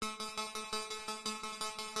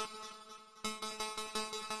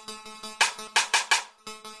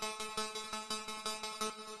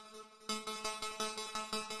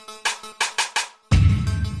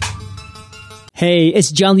Hey,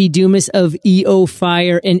 it's John Lee Dumas of EO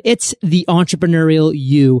Fire, and it's The Entrepreneurial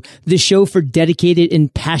You, the show for dedicated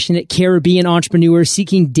and passionate Caribbean entrepreneurs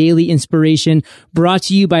seeking daily inspiration, brought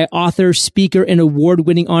to you by author, speaker, and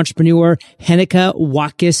award-winning entrepreneur Henika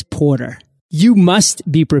Watkis Porter. You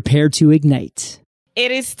must be prepared to ignite.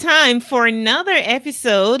 It is time for another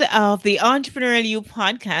episode of the Entrepreneurial You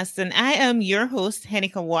podcast, and I am your host,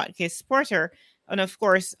 Henika Watkis Porter, and of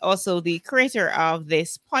course, also the creator of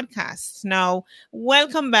this podcast. Now,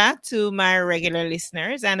 welcome back to my regular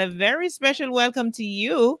listeners, and a very special welcome to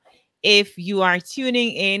you if you are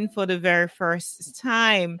tuning in for the very first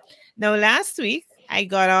time. Now, last week, I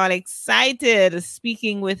got all excited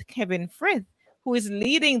speaking with Kevin Frith, who is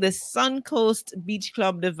leading the Suncoast Beach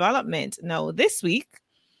Club development. Now, this week,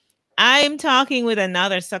 I'm talking with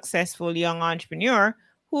another successful young entrepreneur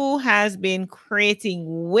who has been creating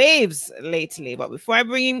waves lately. But before I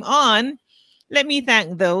bring him on, let me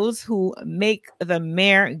thank those who make the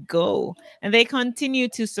mare go. And they continue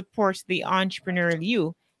to support the Entrepreneurial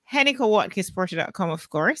You. HenikaWatkisporter.com, of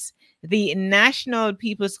course. The National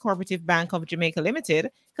People's Cooperative Bank of Jamaica Limited,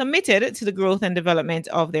 committed to the growth and development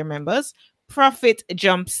of their members. Profit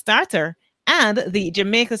Jump Starter, and the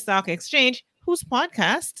Jamaica Stock Exchange, whose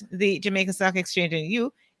podcast, the Jamaica Stock Exchange and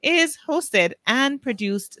You, is hosted and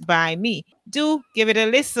produced by me. Do give it a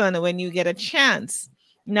listen when you get a chance.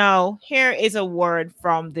 Now, here is a word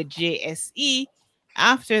from the JSE.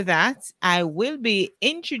 After that, I will be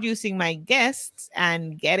introducing my guests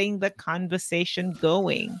and getting the conversation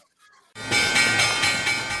going.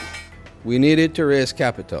 We needed to raise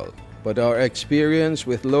capital, but our experience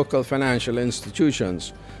with local financial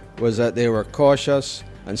institutions was that they were cautious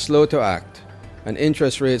and slow to act, and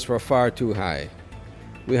interest rates were far too high.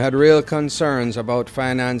 We had real concerns about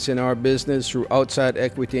financing our business through outside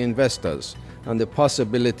equity investors and the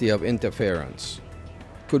possibility of interference.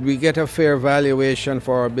 Could we get a fair valuation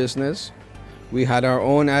for our business? We had our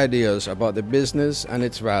own ideas about the business and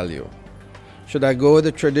its value. Should I go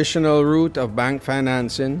the traditional route of bank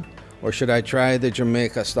financing, or should I try the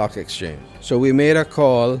Jamaica Stock Exchange? So we made a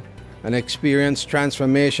call and experienced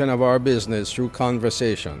transformation of our business through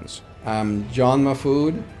conversations. I'm John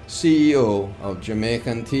Mafood, CEO of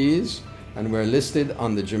Jamaican Teas, and we're listed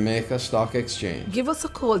on the Jamaica Stock Exchange. Give us a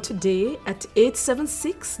call today at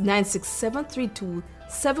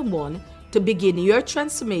 876-967-3271 to begin your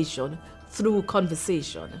transformation through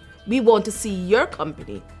conversation. We want to see your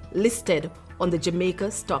company listed on the Jamaica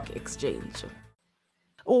Stock Exchange.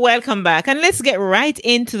 Welcome back, and let's get right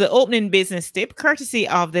into the opening business tip, courtesy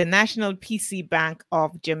of the National PC Bank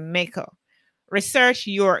of Jamaica. Research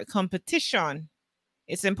your competition.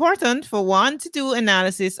 It's important for one to do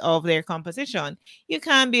analysis of their competition. You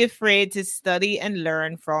can't be afraid to study and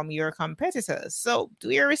learn from your competitors. So do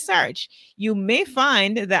your research. You may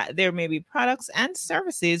find that there may be products and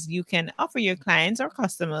services you can offer your clients or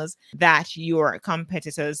customers that your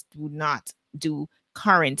competitors do not do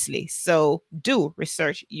currently. So do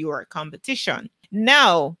research your competition.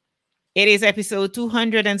 Now, it is episode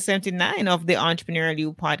 279 of the Entrepreneurial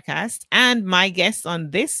You podcast, and my guest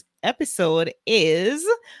on this episode is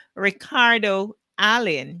Ricardo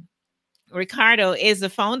Allen. Ricardo is the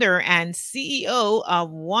founder and CEO of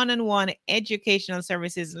One-on-One Educational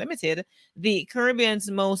Services Limited, the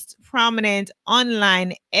Caribbean's most prominent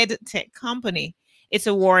online edtech company. Its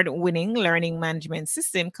award-winning learning management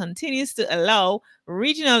system continues to allow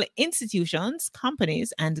regional institutions,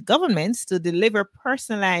 companies, and governments to deliver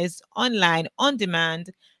personalized online, on-demand,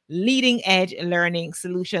 leading-edge learning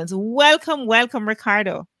solutions. Welcome,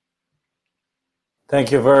 Ricardo.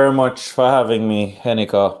 Thank you very much for having me,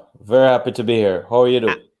 Henika. Very happy to be here. How are you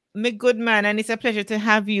doing? My good man, and it's a pleasure to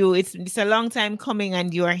have you. It's a long time coming,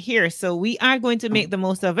 and you are here, so we are going to make the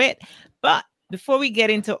most of it. But before we get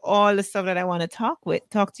into all the stuff that I want to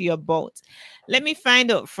talk to you about, let me find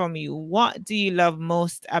out from you, what do you love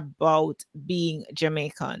most about being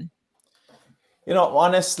Jamaican? You know,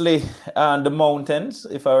 honestly, the mountains,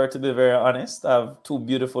 if I were to be very honest. I have two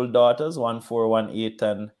beautiful daughters, 1 4, 1 8,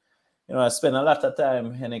 and I spend a lot of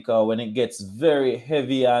time, Henika, when it gets very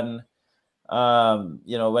heavy and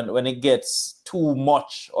when it gets too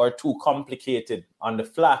much or too complicated on the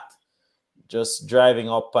flat, just driving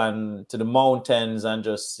up and to the mountains and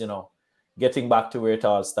just, getting back to where it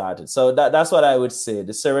all started. So that's what I would say.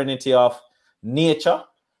 The serenity of nature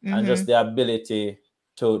and just the ability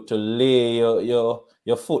to lay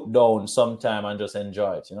your foot down sometime and just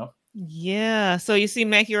enjoy it, Yeah. So you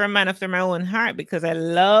seem like you're a man after my own heart, because I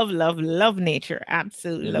love nature.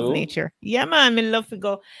 Absolutely love nature. Yeah, man. I love to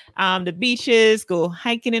go the beaches, go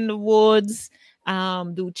hiking in the woods.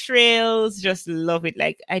 do trails, just love it.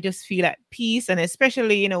 Like I just feel at peace, and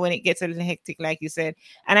especially, when it gets a little hectic, like you said.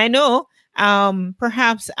 And I know,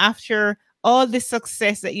 perhaps after all the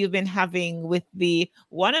success that you've been having with the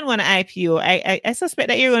one-on-one IPO, I suspect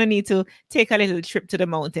that you're going to need to take a little trip to the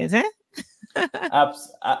mountains, eh?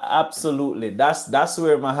 Absolutely. That's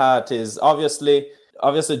where my heart is. Obviously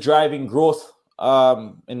driving growth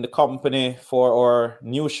in the company for our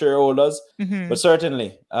new shareholders. But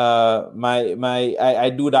certainly I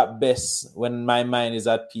do that best when my mind is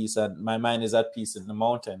at peace, and my mind is at peace in the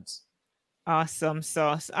mountains. Awesome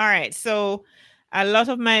sauce. All right. So a lot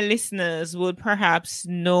of my listeners would perhaps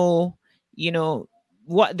know,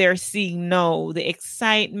 what they're seeing now, the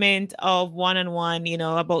excitement of one-on-one,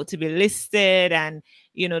 about to be listed, and,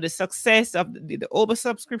 the success of the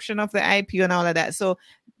oversubscription of the IPO and all of that. So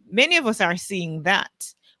many of us are seeing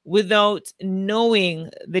that without knowing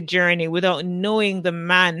the journey, without knowing the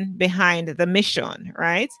man behind the mission,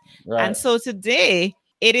 right? Right. And so today,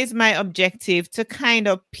 it is my objective to kind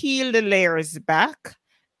of peel the layers back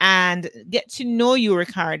and get to know you,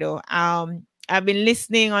 Ricardo. I've been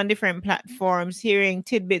listening on different platforms, hearing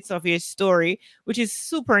tidbits of your story, which is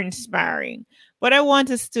super inspiring. But I want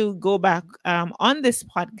us to go back on this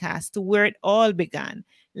podcast to where it all began.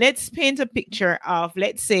 Let's paint a picture of,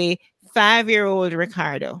 let's say, 5-year-old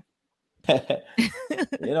Ricardo.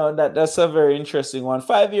 That's a very interesting one.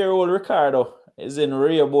 5-year-old Ricardo is in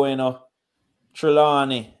Rio Bueno,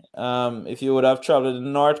 Trelawney. If you would have traveled the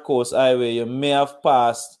North Coast Highway, you may have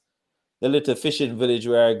passed the little fishing village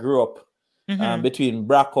where I grew up, between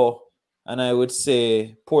Braco and I would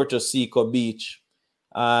say Puerto Seco Beach.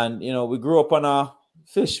 And, we grew up on a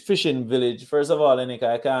fishing village. First of all, Anika,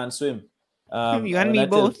 I can't swim. You and me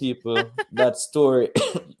both. Tell people that story,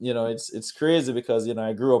 it's crazy because,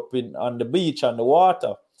 I grew up on the beach, on the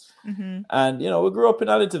water. And, we grew up in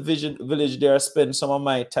a little village there. I spent some of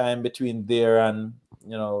my time between there and,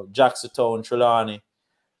 Jacksontown, Trelawney.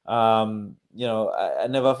 I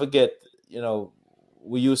never forget,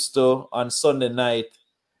 we used to, on Sunday night,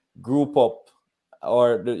 group up,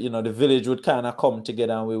 or, the village would kind of come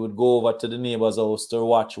together and we would go over to the neighbor's house to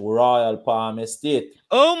watch Royal Palm Estate.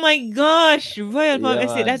 Oh my gosh, Royal Palm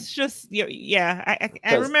Estate. That's just, I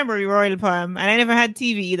remember Royal Palm, and I never had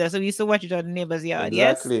TV either, so we used to watch it on the neighbor's yard.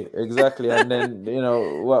 Exactly. And then,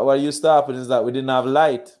 what used to happen is that we didn't have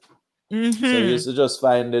light. So we used to just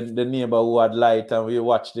find the neighbor who had light and we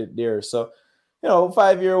watched it there. So,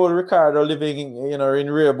 5-year-old Ricardo living in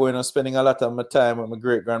Rio Bueno, spending a lot of my time with my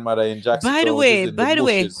great-grandmother in Jackson. By the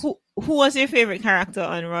way, who was your favorite character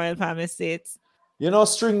on Royal Palm Estates?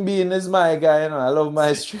 String Bean is my guy. I love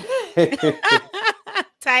my string.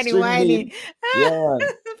 Tiny whiny. Yeah.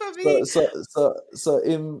 So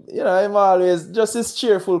him, him always just his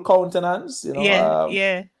cheerful countenance.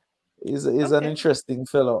 Yeah. He's an interesting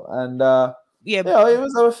fellow, and he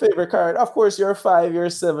was our favorite character. Of course, you're 5, you're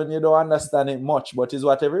 7, you don't understand it much, but it's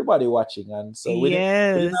what everybody watching, and so we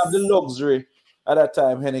didn't have the luxury at that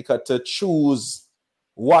time, Henika, to choose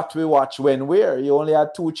what we watch when where. You only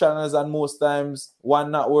had 2 channels, and most times one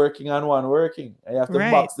not working and one working. You have to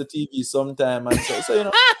box the TV sometime, and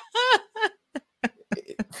so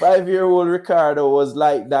 5-year-old Ricardo was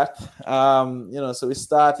like that. So we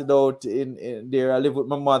started out in there. I lived with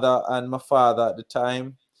my mother and my father at the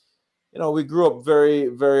time. We grew up very,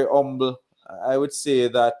 very humble. I would say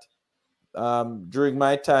that during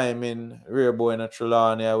my time in Rio Bueno,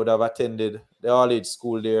 Trelawney, I would have attended the all-age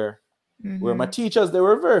school there, where my teachers, they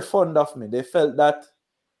were very fond of me. They felt that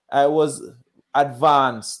I was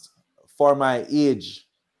advanced for my age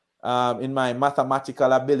in my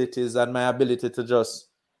mathematical abilities and my ability to just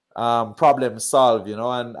problem solve,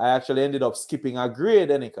 and I actually ended up skipping a grade,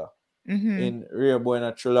 Anika, in Rio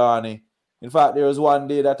Bueno, Trelawney. In fact, there was one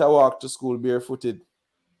day that I walked to school barefooted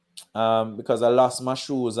because I lost my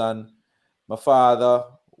shoes, and my father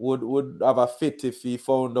would have a fit if he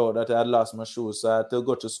found out that I had lost my shoes. So I had to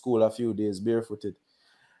go to school a few days barefooted.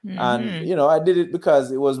 And, I did it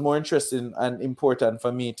because it was more interesting and important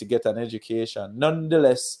for me to get an education.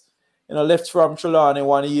 Nonetheless, left from Trelawney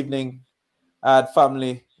one evening, I had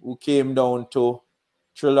family who came down to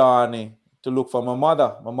Trelawney to look for my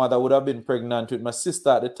mother. My mother would have been pregnant with my sister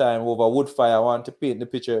at the time over wood fire. I want to paint the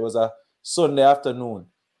picture. It was a Sunday afternoon.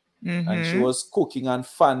 And she was cooking and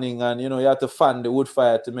fanning, and you had to fan the wood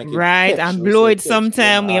fire to make it right catch. And blow it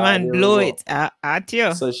sometime. Yeah, man, blow it at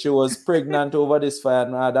you. So she was pregnant over this fire,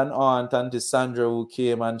 and I had an aunt, Auntie Sandra, who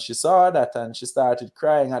came, and she saw that and she started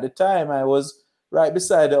crying. At the time, I was right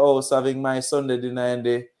beside the house having my Sunday dinner in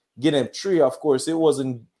the guinea tree. Of course, it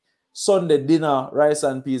wasn't Sunday dinner, rice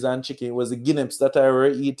and peas and chicken. It was the guineas that I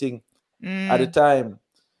were eating at the time.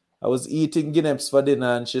 I was eating guineps for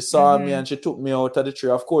dinner, and she saw me and she took me out of the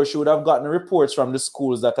tree. Of course, she would have gotten reports from the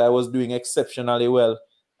schools that I was doing exceptionally well.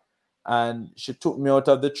 And she took me out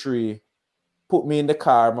of the tree, put me in the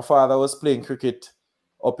car. My father was playing cricket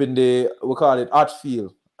up in the, we call it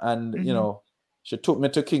Hatfield. And, you know, she took me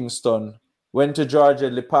to Kingston, went to Georgia,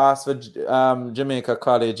 passed for Jamaica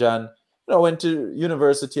College, and, you know, went to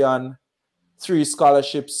university on 3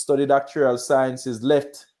 scholarships, studied actuarial sciences,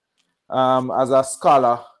 left as a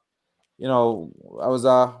scholar. You know, I was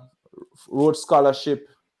a Rhodes Scholarship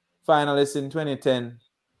finalist in 2010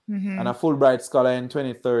 and a Fulbright Scholar in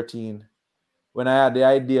 2013 when I had the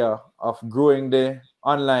idea of growing the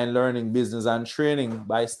online learning business and training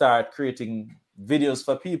by start creating videos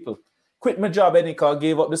for people. Quit my job, Enika,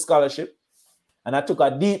 gave up the scholarship, and I took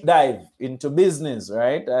a deep dive into business,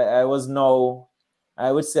 right? I was now,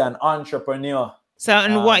 I would say, an entrepreneur. So,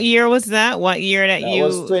 and what year was that? What year that you... That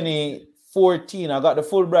was 2014. I got the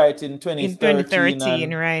Fulbright in 2013. In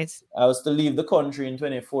 2013, right. I was to leave the country in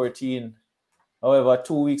 2014. However,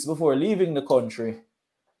 2 weeks before leaving the country,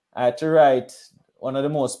 I had to write one of the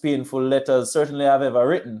most painful letters certainly I've ever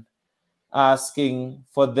written, asking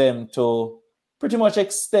for them to pretty much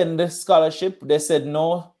extend the scholarship. They said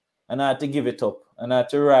no, and I had to give it up. And I had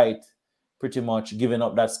to write pretty much giving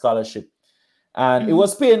up that scholarship. And it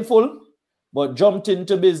was painful, but jumped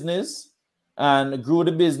into business and grew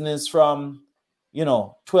the business from,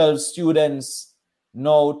 12 students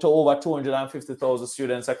now to over 250,000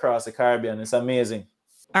 students across the Caribbean. It's amazing.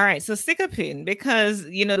 All right, so stick a pin, because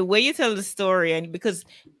the way you tell the story, and because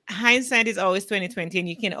hindsight is always 2020, and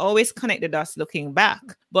you can always connect the dots looking back.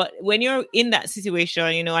 But when you're in that situation,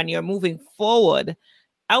 and you're moving forward,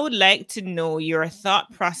 I would like to know your thought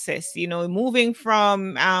process. Moving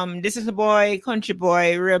from this is a boy, country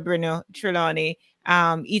boy, real Bruno Trelawney,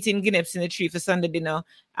 eating guineps in the tree for Sunday dinner.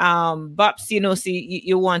 Bops, see,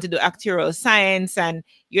 you want to do actuarial science, and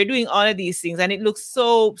you're doing all of these things, and it looks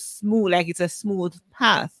so smooth, like it's a smooth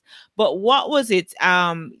path. But what was it?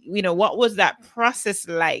 What was that process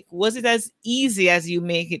like? Was it as easy as you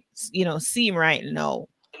make it, seem right now?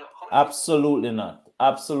 Absolutely not.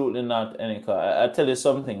 Absolutely not, Enika. I tell you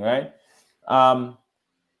something, right? The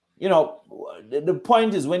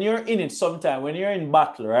point is, when you're in it sometime, when you're in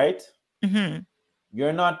battle, right?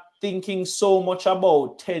 You're not thinking so much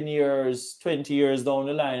about 10 years, 20 years down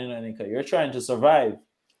the line, Enika. You're trying to survive.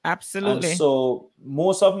 Absolutely. And so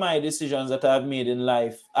most of my decisions that I've made in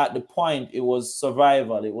life, at the point, it was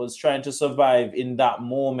survival. It was trying to survive in that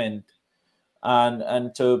moment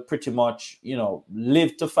and to pretty much,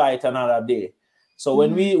 live to fight another day. So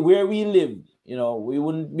where we live, we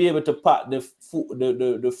wouldn't be able to pack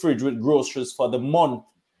the fridge with groceries for the month.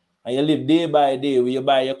 And you live day by day, where you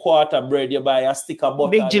buy your quarter bread, you buy a stick of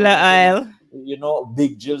butter. Big Jill aisle.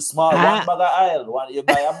 Big Jill, small, one bag of aisle. You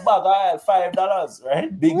buy a bag of aisle, $5,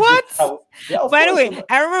 right? Big what? Jill. By the way,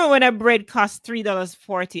 I remember when a bread cost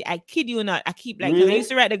 $3.40. I kid you not. I keep I used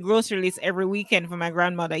to write the grocery list every weekend for my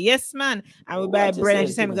grandmother. Yes, man. I would buy bread and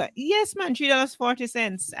she said, yes, man,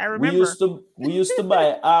 $3.40. I remember. We used to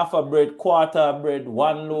buy half a bread, quarter of bread,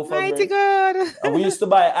 one loaf of bread. Mighty God. And we used to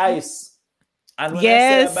buy ice. And when I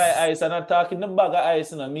say I buy ice, I'm not talking the bag of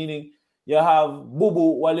ice, meaning you have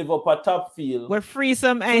boo-boo who live up at top field. We freeze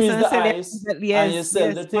some ice and sell it. And you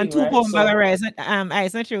sell the thing, right? Bag of rice,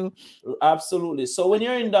 ice, not true. Absolutely. So when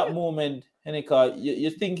you're in that moment, Enika, you're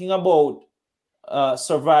thinking about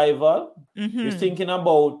survival. You're thinking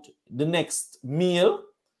about the next meal.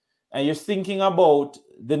 And you're thinking about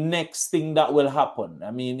the next thing that will happen. I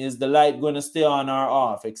mean, is the light going to stay on or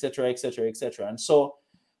off, etc., etc., etc. And so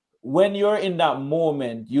when you're in that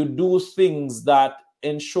moment, you do things that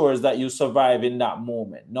ensures that you survive in that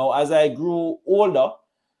moment. Now, as I grew older,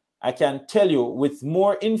 I can tell you with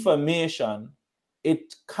more information,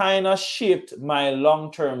 it kind of shaped my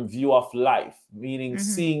long-term view of life, meaning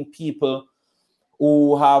seeing people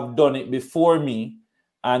who have done it before me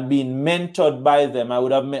and being mentored by them. I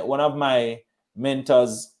would have met one of my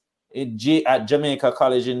mentors at Jamaica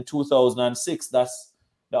College in 2006. That's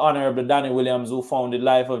the Honorable Danny Williams, who founded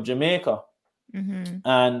Life of Jamaica.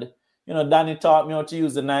 And, Danny taught me how to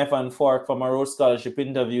use the knife and fork for my Rhodes Scholarship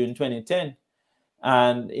interview in 2010.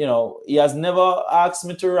 And, he has never asked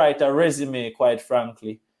me to write a resume, quite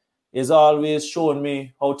frankly. He's always shown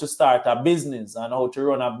me how to start a business and how to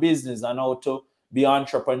run a business and how to be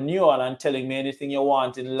entrepreneurial, and telling me anything you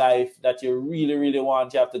want in life that you really, really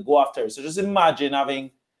want, you have to go after. So just imagine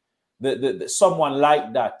having the someone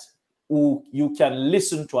like that who you can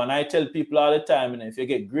listen to. And I tell people all the time, if you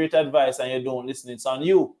get great advice and you don't listen, it's on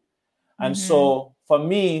you. And so for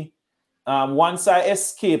me, once I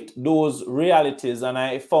escaped those realities and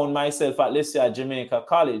I found myself at, let's say, at Jamaica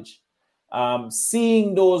College,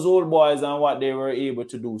 seeing those old boys and what they were able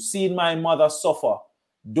to do, seeing my mother suffer,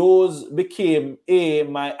 those became A,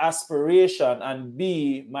 my aspiration, and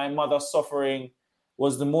B, my mother suffering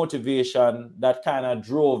was the motivation that kind of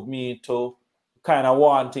drove me to kind of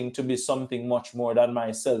wanting to be something much more than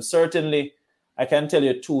myself. Certainly, I can tell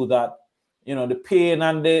you too that, the pain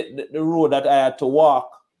and the road that I had to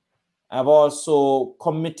walk, I've also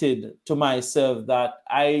committed to myself that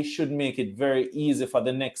I should make it very easy for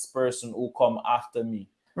the next person who come after me.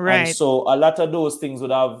 Right. And so a lot of those things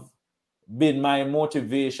would have been my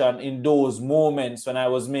motivation in those moments when I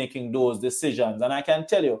was making those decisions. And I can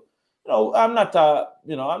tell you, I'm not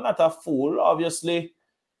a fool. Obviously,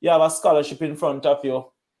 you have a scholarship in front of you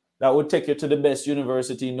that would take you to the best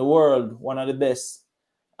university in the world, one of the best.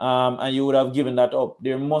 And you would have given that up.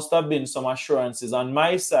 There must have been some assurances on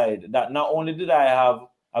my side that not only did I have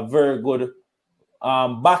a very good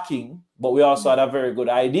backing, but we also had a very good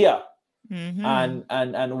idea. Mm-hmm.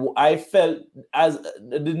 And I felt as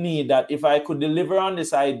the need that if I could deliver on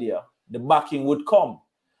this idea, the backing would come.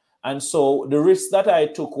 And so the risk that I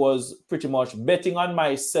took was pretty much betting on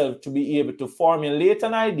myself to be able to formulate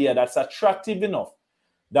an idea that's attractive enough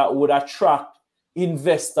that would attract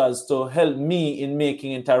investors to help me in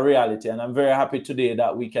making it a reality. And I'm very happy today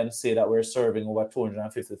that we can say that we're serving over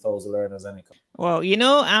 250,000 learners and income. Well,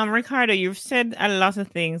 Ricardo, you've said a lot of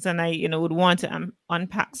things, and I, would want to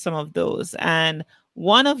unpack some of those. And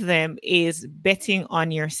one of them is betting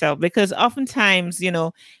on yourself, because oftentimes,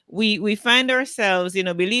 we find ourselves,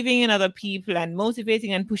 believing in other people and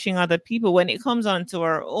motivating and pushing other people when it comes on to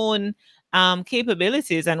our own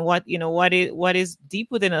capabilities and what is deep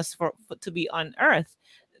within us for to be unearthed,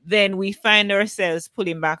 then we find ourselves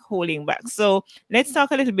pulling back, holding back. So let's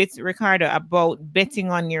talk a little bit, Ricardo, about betting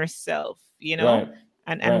on yourself, Right.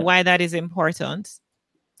 and why that is important.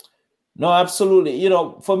 No, absolutely.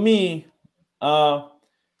 For me,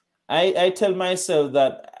 I tell myself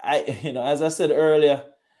that as I said earlier,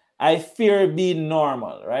 I fear being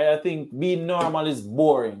normal, right? I think being normal is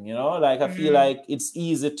boring, I feel like it's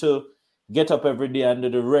easy to get up every day and do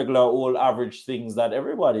the regular old average things that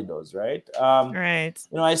everybody does, right? Right.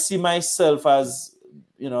 I see myself as,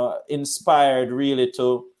 inspired really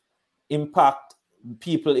to impact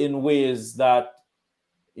people in ways that,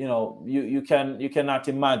 you cannot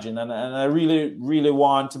imagine. And I really, really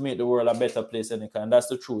want to make the world a better place, Anika, and that's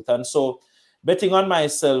the truth. And so betting on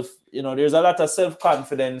myself, there's a lot of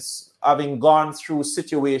self-confidence having gone through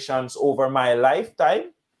situations over my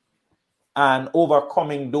lifetime and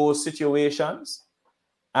overcoming those situations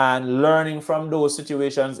and learning from those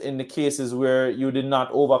situations in the cases where you did not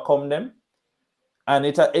overcome them. And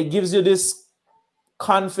it gives you this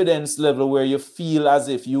confidence level where you feel as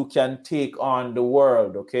if you can take on the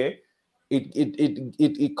world, okay?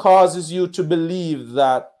 It causes you to believe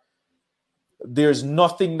that there's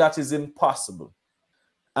nothing that is impossible.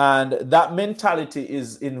 And that mentality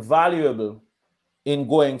is invaluable in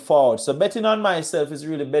going forward. So betting on myself is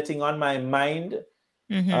really betting on my mind,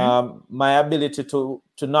 my ability to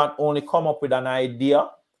not only come up with an idea,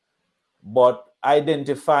 but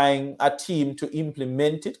identifying a team to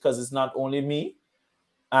implement it, because it's not only me,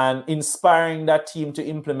 and inspiring that team to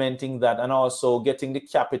implementing that, and also getting the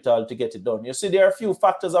capital to get it done. You see, there are a few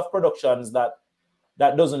factors of productions that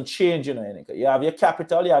doesn't change, Anika. You have your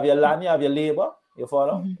capital, you have your land, you have your labor, you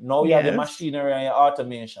follow? Now you have your machinery and your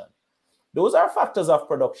automation. Those are factors of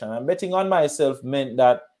production. And betting on myself meant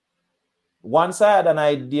that once I had an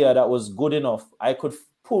idea that was good enough, I could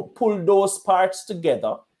pull those parts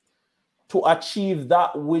together to achieve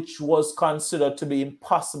that which was considered to be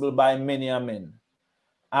impossible by many a men.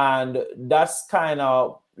 And that's kind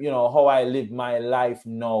of, how I live my life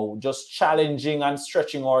now, just challenging and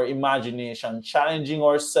stretching our imagination, challenging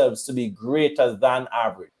ourselves to be greater than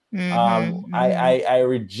average. I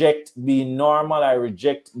reject being normal. I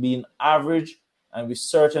reject being average. And we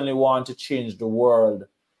certainly want to change the world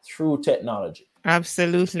through technology.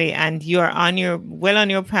 Absolutely. And you're on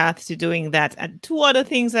your path to doing that. And two other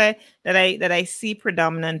things that I see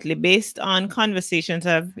predominantly based on conversations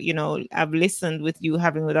I've listened with you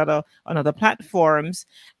having with on other platforms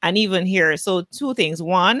and even here. So two things.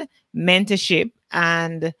 One, mentorship,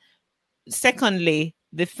 and secondly,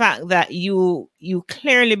 the fact that you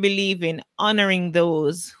clearly believe in honoring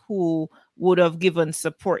those who would have given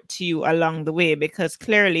support to you along the way, because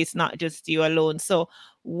clearly it's not just you alone. So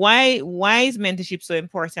why is mentorship so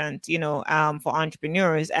important, for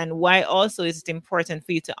entrepreneurs, and why also is it important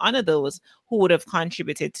for you to honor those who would have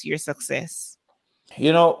contributed to your success?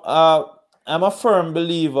 I'm a firm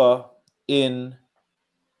believer in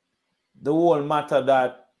the whole matter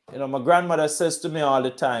that, my grandmother says to me all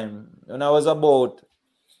the time, when I was about,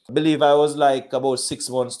 I believe I was like about 6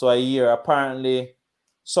 months to a year, apparently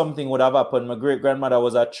something would have happened. My great-grandmother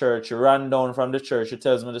was at church. She ran down from the church. She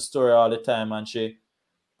tells me the story all the time, and she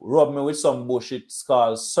rubbed me with some bush. It's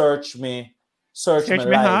called Search Me Life. Search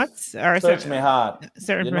Me Heart.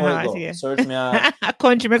 Search You Me know it Heart, go. yeah. Search Me Heart.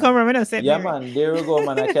 Country me come from, said Yeah, man. There we go,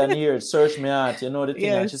 man. I can hear it. Search Me Heart. You know the thing.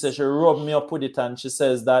 Yes. And she says she rubbed me up with it, and she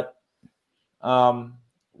says that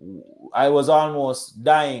I was almost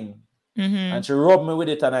dying. And she rubbed me with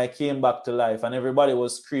it, and I came back to life. And everybody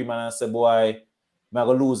was screaming, and I said, boy, I'm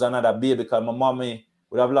going to lose another baby, because my mommy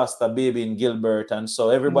would have lost a baby in Gilbert. And so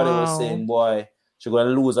everybody was saying, boy, she's going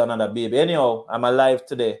to lose another baby. Anyhow, I'm alive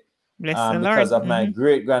today because of my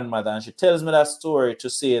great-grandmother. And she tells me that story to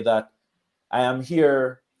say that I am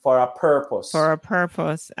here for a purpose. For a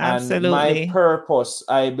purpose, absolutely. And my purpose,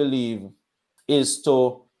 I believe, is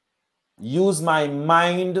to use my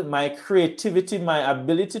mind, my creativity, my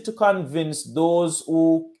ability to convince those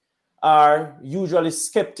who are usually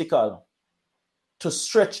skeptical, to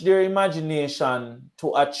stretch their imagination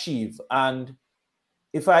to achieve. And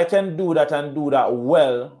if I can do that and do that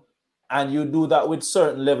well, and you do that with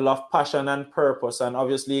certain level of passion and purpose, and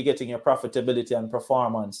obviously you're getting your profitability and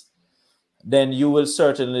performance, then you will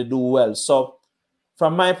certainly do well. So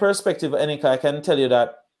from my perspective, Enika, I can tell you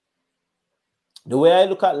that the way I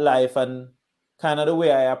look at life and kind of the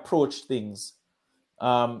way I approach things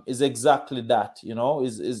is exactly that,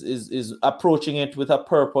 is approaching it with a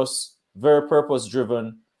purpose, very purpose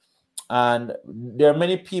driven. And there are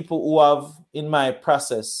many people who have, in my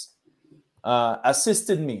process,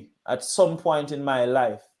 assisted me at some point in my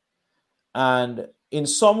life. And in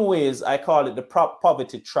some ways, I call it the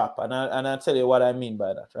poverty trap. And I'll tell you what I mean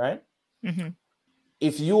by that, right?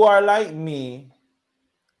 If you are like me,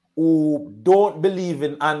 who don't believe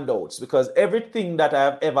in handouts, because everything that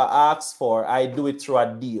I've ever asked for, I do it through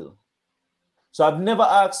a deal. So I've never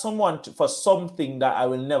asked someone for something that I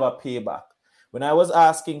will never pay back. When I was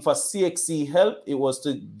asking for CXC help, it was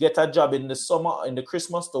to get a job in the summer, in the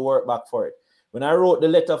Christmas, to work back for it. When I wrote the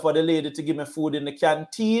letter for the lady to give me food in the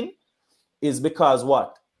canteen, is because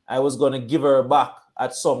what? I was going to give her back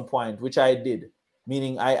at some point, which I did.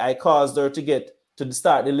 Meaning I caused her to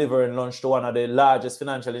start delivering lunch to one of the largest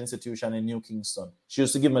financial institutions in New Kingston. She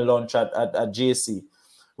used to give me lunch at JC.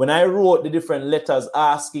 When I wrote the different letters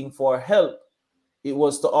asking for help, it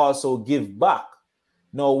was to also give back.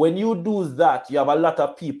 Now, when you do that, you have a lot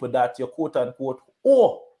of people that you quote unquote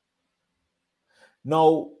owe.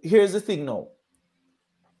 Now, here's the thing now.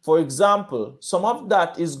 For example, some of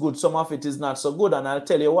that is good, some of it is not so good, and I'll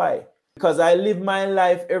tell you why. Because I live my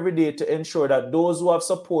life every day to ensure that those who have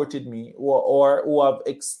supported me or who have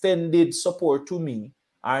extended support to me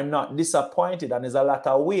are not disappointed, and there's a lot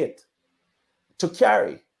of weight to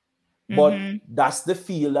carry. But that's the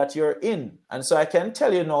field that you're in. And so I can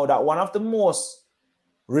tell you now that one of the most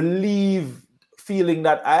relieved feeling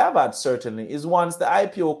that I have had certainly is once the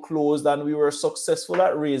IPO closed and we were successful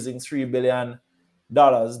at raising $3 billion,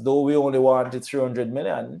 though we only wanted 300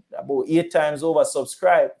 million, about 8 times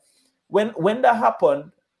oversubscribed. When that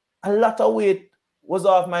happened, a lot of weight was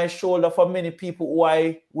off my shoulder for many people who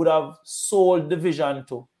I would have sold the vision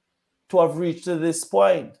to have reached to this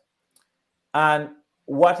point. And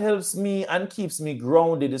what helps me and keeps me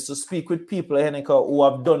grounded is to speak with people, Henika, who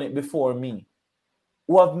have done it before me,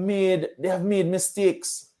 who have made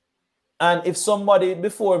mistakes. And if somebody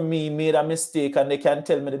before me made a mistake and they can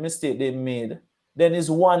tell me the mistake they made, then it's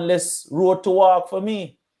one less road to walk for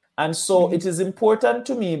me. And so it is important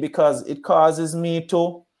to me because it causes me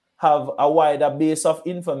to have a wider base of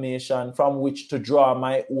information from which to draw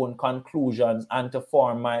my own conclusions and to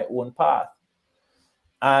form my own path.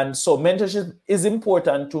 And so mentorship is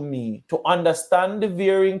important to me to understand the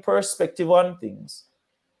varying perspective on things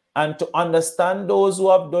and to understand those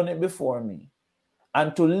who have done it before me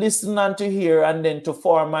and to listen and to hear and then to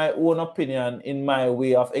form my own opinion in my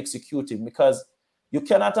way of executing, because you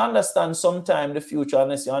cannot understand sometime the future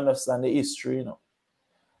unless you understand the history,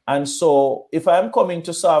 And so if I'm coming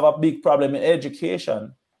to solve a big problem in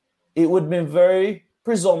education, it would be very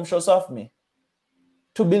presumptuous of me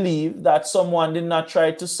to believe that someone did not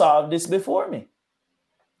try to solve this before me.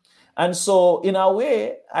 And so in a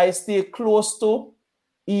way, I stay close to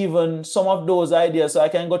even some of those ideas. So I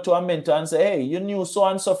can go to a mentor and say, hey, you knew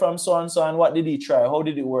so-and-so from so-and-so, and what did he try? How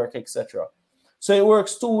did it work, etc. So it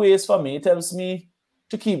works 2 ways for me. It helps me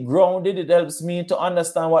to keep grounded. It helps me to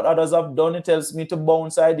understand what others have done. It helps me to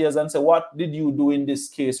bounce ideas and say, what did you do in this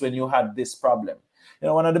case when you had this problem?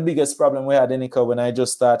 One of the biggest problems we had, Enika, when I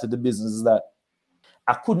just started the business is that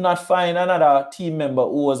I could not find another team member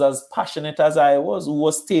who was as passionate as I was, who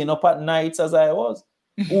was staying up at nights as I was,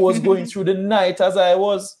 who was going through the night as I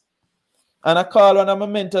was. And I called one of my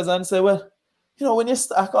mentors and said, well, you know,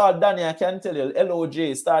 I called Danny, I can tell you,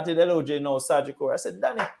 LOJ, started LOJ now, surgical. I said,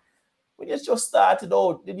 Danny, when you just started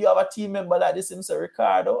out, did you have a team member like this? Him say,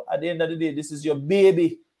 Ricardo, at the end of the day, this is your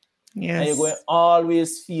baby. Yes. And you're going to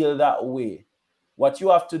always feel that way. What you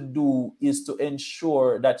have to do is to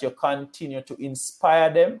ensure that you continue to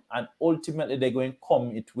inspire them, and ultimately they're going to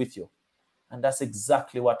come it with you. And that's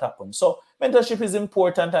exactly what happened. So mentorship is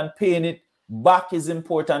important, and paying it back is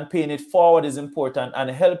important, paying it forward is important,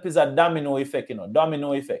 and help is a domino effect,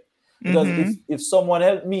 domino effect. Because if someone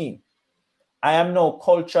helped me, I am now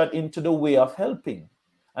cultured into the way of helping.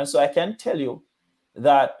 And so I can tell you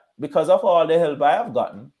that because of all the help I have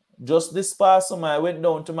gotten, just this past summer, I went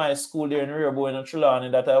down to my school there in Rehoboth in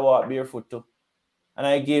Trelawney that I walked barefoot to. And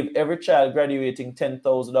I gave every child graduating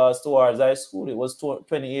 $10,000 towards high school. It was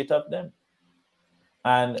 28 of them.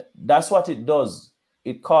 And that's what it does.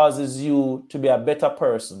 It causes you to be a better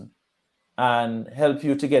person and help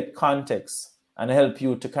you to get context and help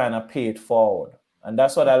you to kind of pay it forward. And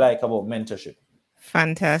that's what I like about mentorship.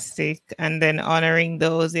 Fantastic. And then honoring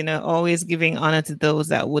those, always giving honor to those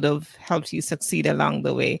that would have helped you succeed along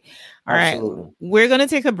the way. All Absolutely. right. We're going to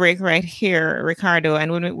take a break right here, Ricardo.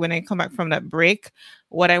 And when I come back from that break,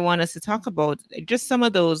 what I want us to talk about, just some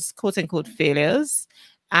of those quote unquote failures,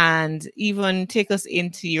 and even take us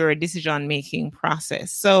into your decision-making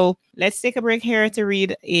process. So let's take a break here to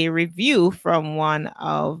read a review from one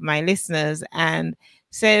of my listeners, and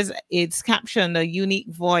says it's captioned "A Unique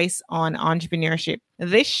Voice on Entrepreneurship."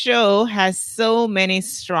 This show has so many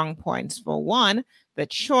strong points. For one, the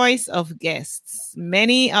choice of guests.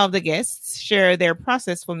 Many of the guests share their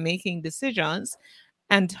process for making decisions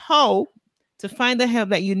and how to find the help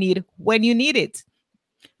that you need when you need it.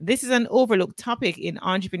 This is an overlooked topic in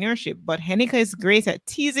entrepreneurship, but Henika is great at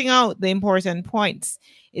teasing out the important points.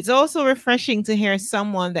 It's also refreshing to hear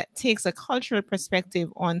someone that takes a cultural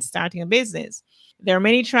perspective on starting a business. There are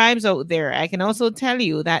many tribes out there. I can also tell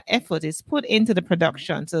you that effort is put into the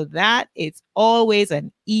production so that it's always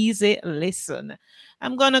an easy listen.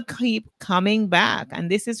 I'm going to keep coming back.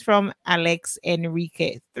 And this is from Alex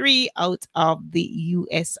Enrique 3 out of the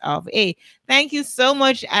US of A. Thank you so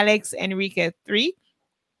much, Alex Enrique 3,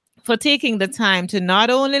 for taking the time to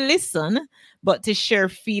not only listen, but to share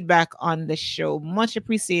feedback on the show. Much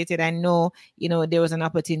appreciated. I know, there was an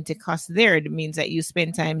opportunity cost there. It means that you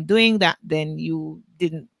spend time doing that, then you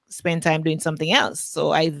didn't spend time doing something else.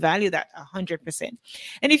 So I value that 100%.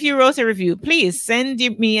 And if you wrote a review, please send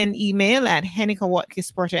me an email at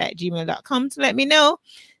henikawatkisporter@gmail.com to let me know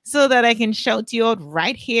so that I can shout you out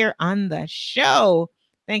right here on the show.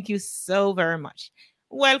 Thank you so very much.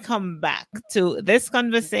 Welcome back to this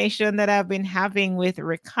conversation that I've been having with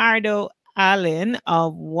Ricardo Allen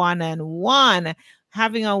of One and One,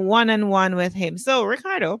 having a one-on-one with him. So,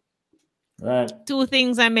 Ricardo, right, two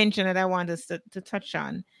things I mentioned that I want us to touch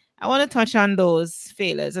on. I want to touch on those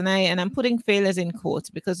failures, and I'm putting failures in quotes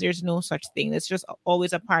because there's no such thing. It's just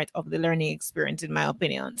always a part of the learning experience, in my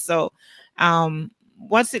opinion. So,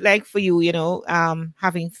 what's it like for you,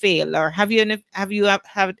 having failed, or have you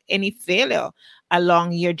had any failure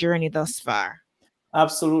along your journey thus far?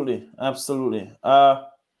 Absolutely.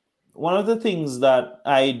 One of the things that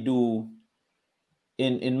I do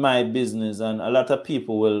in my business, and a lot of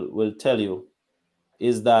people will tell you,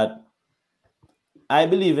 is that I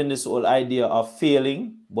believe in this whole idea of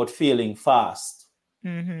failing, but failing fast.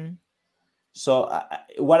 Mm-hmm. So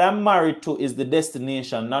what I'm married to is the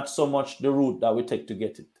destination, not so much the route that we take to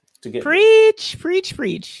get it. Preach.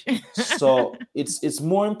 So it's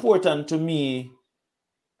more important to me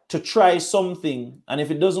to try something, and if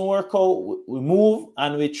it doesn't work out, we move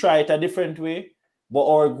and we try it a different way, but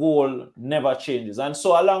our goal never changes. And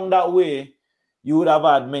so along that way, you would have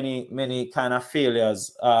had many kind of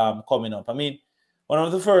failures coming up. I mean, one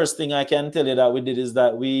of the first thing I can tell you that we did is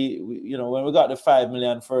that we when we got the $5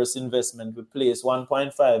 million first investment, we placed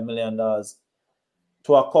 $1.5 million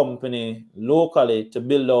to a company locally to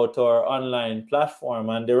build out our online platform,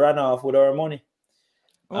 and they ran off with our money.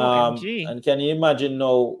 And can you imagine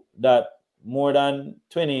now that more than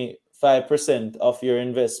 25% of your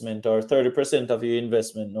investment or 30% of your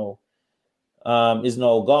investment now is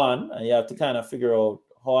now gone, and you have to kind of figure out,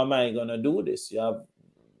 how am I going to do this? You have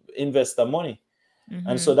investor money. Mm-hmm.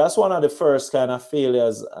 And so that's one of the first kind of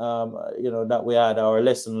failures, that we had, our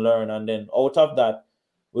lesson learned. And then out of that,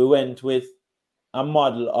 we went with a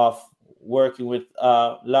model of working with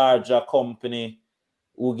a larger company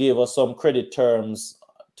who gave us some credit terms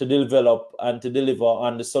to develop and to deliver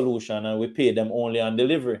on the solution, and we paid them only on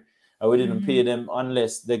delivery, and we didn't pay them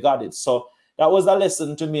unless they got it. So that was a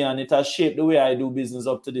lesson to me, and it has shaped the way I do business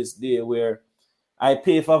up to this day, where I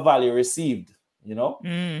pay for value received, not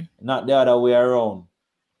the other way around.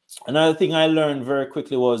 Another thing I learned very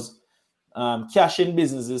quickly was cash in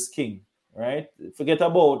business is king, right? Forget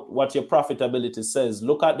about what your profitability says.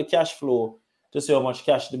 Look at the cash flow to see how much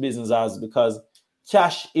cash the business has, because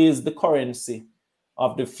cash is the currency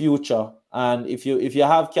of the future. And if you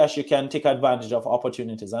have cash, you can take advantage of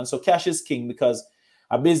opportunities. And so cash is king, because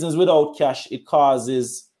a business without cash, it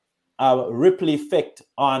causes a ripple effect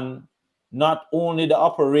on not only the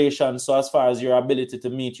operation, so as far as your ability to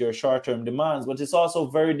meet your short-term demands, but it's also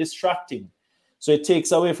very distracting. So it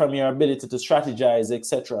takes away from your ability to strategize,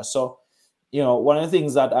 etc. So, one of the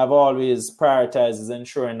things that I've always prioritized is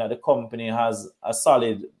ensuring that the company has a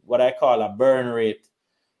solid, what I call a burn rate,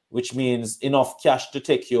 which means enough cash to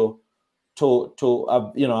take you to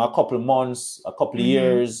a couple of months, a couple of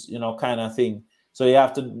years, kind of thing. So you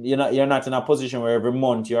have to, you're not in a position where every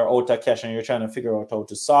month you're out of cash and you're trying to figure out how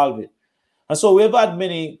to solve it. And so we've had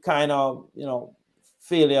many kind of,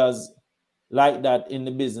 failures like that in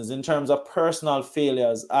the business. In terms of personal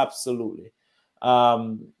failures, absolutely.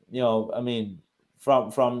 From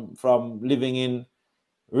living in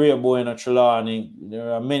Rehoboam or Trelawney,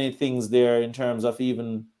 there are many things there in terms of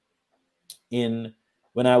even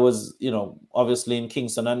when I was, obviously in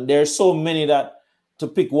Kingston. And there's so many that to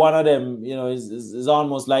pick one of them, is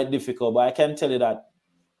almost like difficult. But I can tell you that,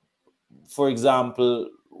 for example,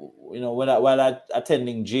 while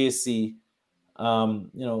attending JC,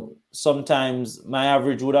 sometimes my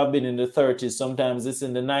average would have been in the 30s, sometimes it's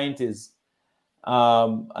in the 90s.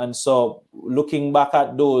 And so looking back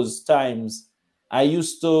at those times, I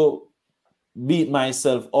used to beat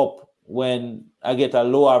myself up when I get a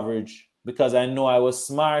low average, because I know I was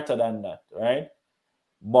smarter than that, right?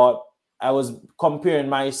 But I was comparing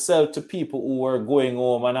myself to people who were going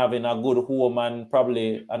home and having a good home and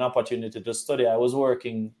probably an opportunity to study. I was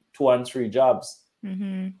working 2 and 3 jobs,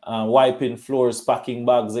 wiping floors, packing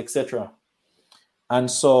bags, etc.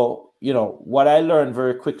 And so, what I learned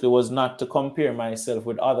very quickly was not to compare myself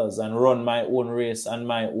with others and run my own race and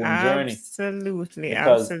my own journey.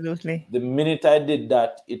 Absolutely. The minute I did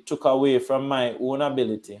that, it took away from my own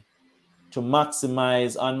ability to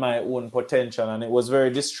maximize on my own potential. And it was very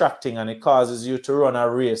distracting, and it causes you to run a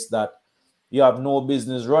race that you have no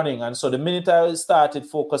business running. And so the minute I started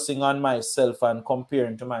focusing on myself and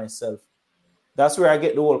comparing to myself, that's where I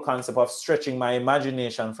get the whole concept of stretching my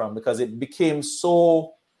imagination from, because it became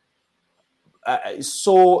so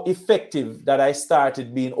effective that I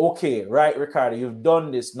started being, okay, right, Ricardo, you've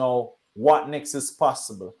done this. Now, what next is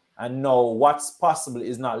possible? And now what's possible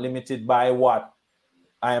is not limited by what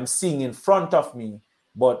I am seeing in front of me,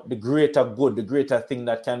 but the greater good, the greater thing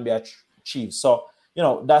that can be achieved. So,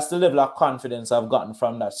 that's the level of confidence I've gotten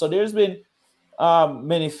from that. So there's been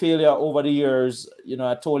many failure over the years.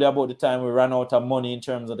 I told you about the time we ran out of money in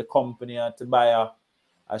terms of the company. I had to buy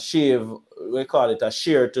a shave, we call it a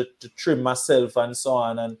shear, to trim myself and so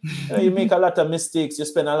on. And you make a lot of mistakes. You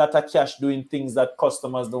spend a lot of cash doing things that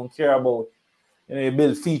customers don't care about. You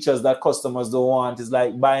build features that customers don't want. It's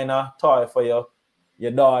like buying a toy for your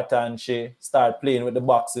daughter and she start playing with the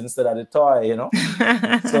box instead of the toy,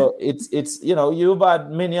 So it's you've had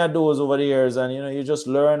many of those over the years, and you just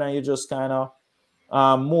learn and you just kind of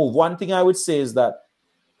move. One thing I would say is that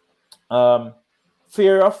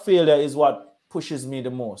fear of failure is what pushes me the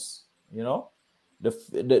most.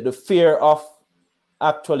 The fear of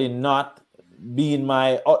actually not being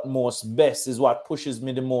my utmost best is what pushes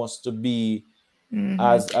me the most to be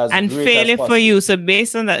as and great failure as possible. for you. So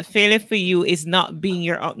based on that, failure for you is not being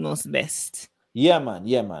your utmost best. Yeah, man.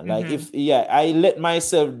 Like I let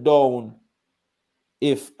myself down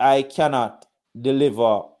if I cannot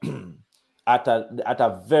deliver at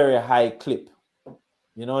a very high clip.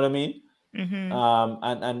 You know what I mean?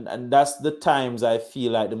 And that's the times I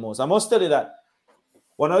feel like the most. I must tell you that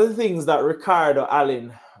one of the things that Ricardo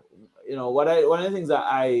Allen, one of the things that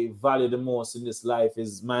I value the most in this life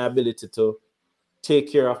is my ability to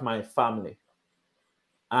take care of my family.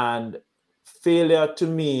 And failure to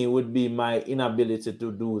me would be my inability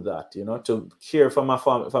to do that, to care for my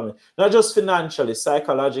family, not just financially,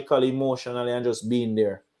 psychologically, emotionally, and just being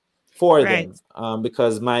there for them.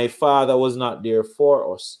 Because my father was not there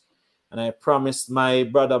for us. And I promised my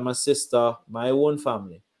brother, my sister, my own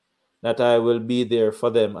family, that I will be there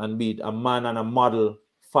for them and be a man and a model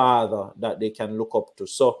father that they can look up to.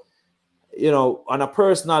 So, on a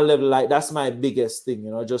personal level, like that's my biggest thing,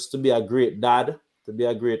 just to be a great dad, to be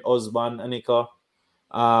a great husband, Anika,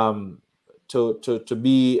 to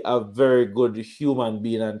be a very good human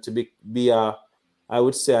being and to be a, I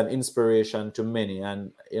would say, an inspiration to many.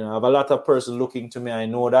 And I have a lot of person looking to me. I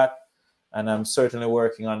know that, and I'm certainly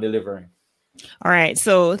working on delivering. All right.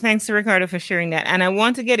 So thanks to Ricardo for sharing that. And I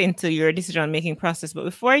want to get into your decision making process. But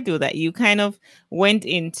before I do that, you kind of went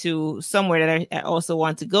into somewhere that I also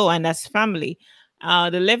want to go, and that's family.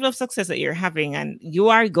 The level of success that you're having, and you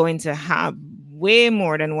are going to have way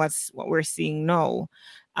more than what we're seeing now.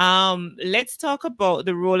 Let's talk about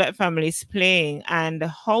the role that family is playing, and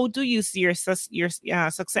how do you see your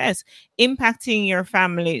success impacting your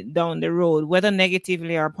family down the road, whether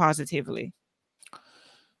negatively or positively?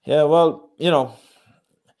 Yeah, well,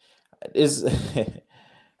 is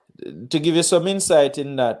to give you some insight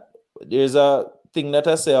in that, there's a thing that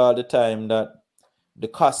I say all the time, that the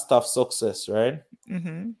cost of success, right?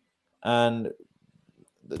 Mm-hmm. And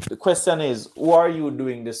the question is, who are you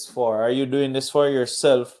doing this for? Are you doing this for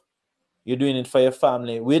yourself? You're doing it for your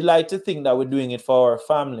family. We'd like to think that we're doing it for our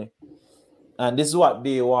family, and this is what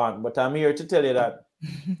they want. But I'm here to tell you that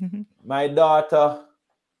my daughter,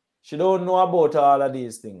 she don't know about all of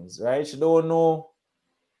these things, right? She don't know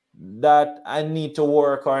that I need to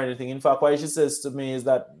work or anything. In fact, what she says to me is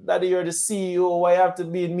that, Daddy, you're the CEO. Why have to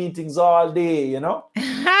be in meetings all day, And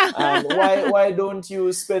why don't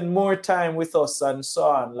you spend more time with us and so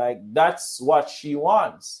on? Like, that's what she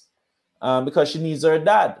wants, because she needs her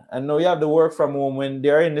dad. And now you have to work from home when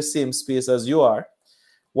they're in the same space as you are.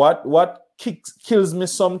 What kills me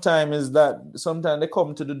sometimes is that sometimes they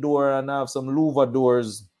come to the door and have some louver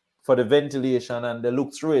doors for the ventilation, and they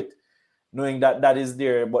look through it, knowing that that is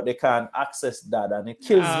there, but they can't access that. And it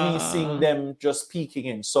kills me seeing them just peeking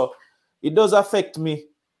in. So it does affect me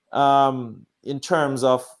in terms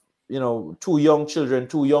of, two young children,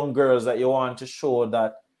 two young girls that you want to show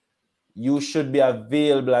that you should be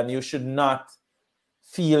available and you should not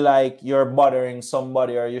feel like you're bothering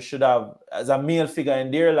somebody, or you should have, as a male figure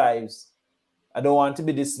in their lives, I don't want to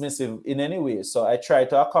be dismissive in any way. So I try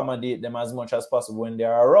to accommodate them as much as possible when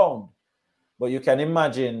they're around. But you can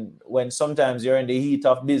imagine when sometimes you're in the heat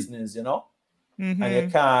of business, Mm-hmm. and you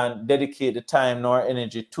can't dedicate the time nor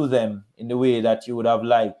energy to them in the way that you would have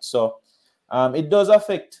liked. So it does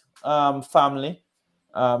affect family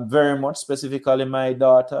very much, specifically my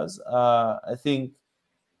daughters. I think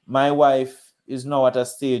my wife is now at a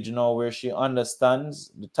stage where she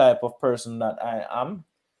understands the type of person that I am.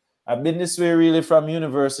 I've been this way really from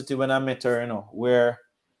university when I met her, where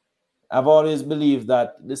I've always believed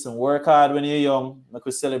that, listen, work hard when you're young, like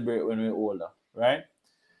we celebrate when we're older, right?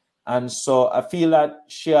 And so I feel that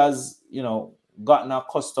she has, gotten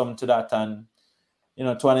accustomed to that, and,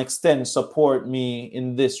 to an extent support me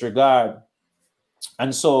in this regard.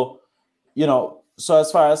 And so, so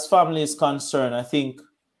as far as family is concerned, I think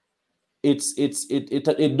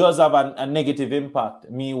it does have a negative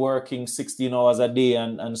impact, me working 16 hours a day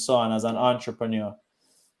and so on as an entrepreneur.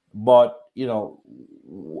 But,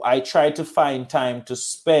 I try to find time to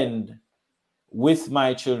spend with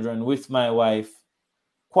my children, with my wife,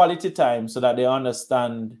 quality time, so that they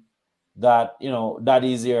understand that,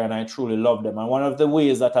 Daddy is here and I truly love them. And one of the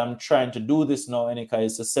ways that I'm trying to do this now, Enika,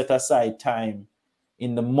 is to set aside time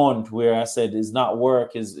in the month where I said is not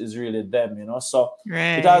work, is really them, So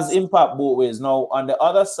Right. It has impact both ways. Now, on the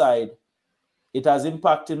other side, it has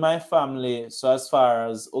impacted my family. So as far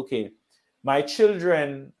as, okay, my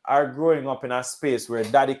children are growing up in a space where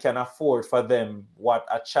daddy can afford for them what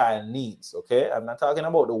a child needs, okay? I'm not talking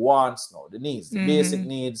about the wants now, the needs, the basic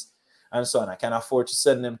needs and so on. I can afford to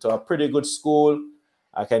send them to a pretty good school.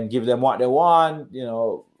 I can give them what they want,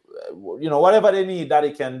 whatever they need,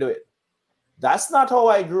 daddy can do it. That's not how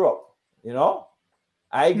I grew up,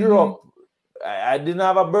 I grew up, I didn't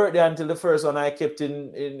have a birthday until the first one I kept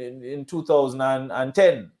in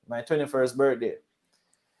 2010, my 21st birthday.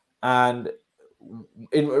 And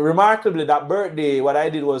remarkably, that birthday, what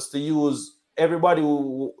I did was to use everybody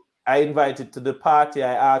who I invited to the party.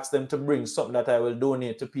 I asked them to bring something that I will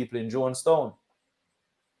donate to people in Jonestown.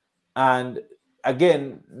 And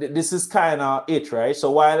again, this is kind of it, right?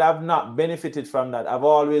 So while I've not benefited from that, I've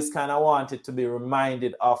always kind of wanted to be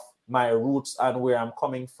reminded of my roots and where I'm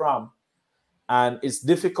coming from. And it's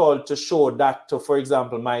difficult to show that to, for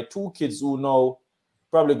example, my two kids who now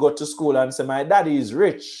probably go to school and say, my daddy is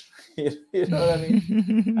rich. You know what I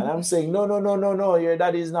mean? And I'm saying, no, your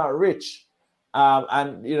daddy is not rich.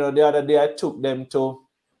 And, the other day I took them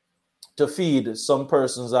to feed some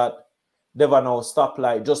persons at Devon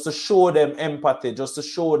stoplight, just to show them empathy, just to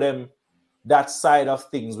show them that side of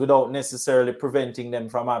things without necessarily preventing them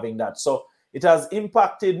from having that. So it has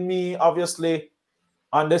impacted me, obviously,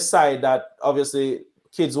 on the side that obviously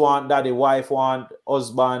kids want daddy, wife want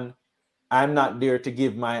husband, I'm not there to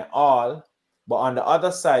give my all. But on the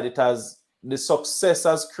other side, the success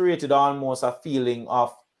has created almost a feeling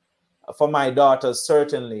of, for my daughters,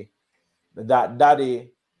 certainly, that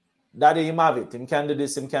daddy, him have it. Him can do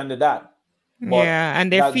this, him can do that. But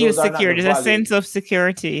and they feel those are not secure. the There's a values, sense of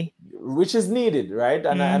security, which is needed, right?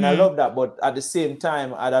 And I love that. But at the same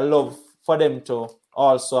time, I'd love for them to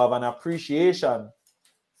also have an appreciation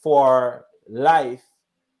for life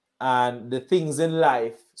and the things in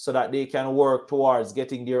life, so that they can work towards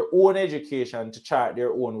getting their own education to chart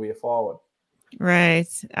their own way forward. right?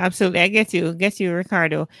 Absolutely, I get you,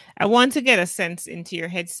 Ricardo. I want to get a sense into your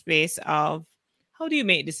headspace of how do you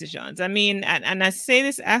make decisions. I mean, and I ask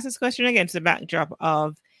this question again to the backdrop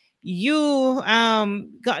of you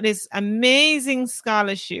got this amazing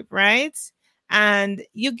scholarship, right? And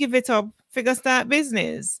you give it up, figure start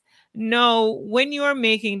business. No, when you are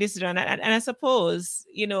making decision, and I suppose,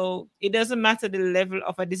 it doesn't matter the level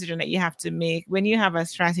of a decision that you have to make. When you have a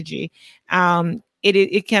strategy,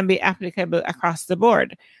 it can be applicable across the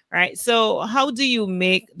board, right? So how do you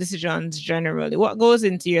make decisions generally? What goes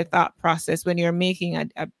into your thought process when you're making a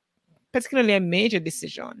particularly a major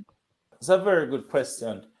decision? It's a very good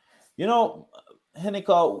question.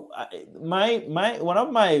 Henika, one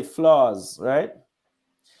of my flaws, right,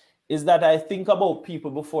 is that I think about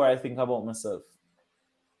people before I think about myself.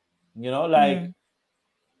 I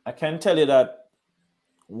can tell you that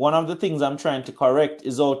one of the things I'm trying to correct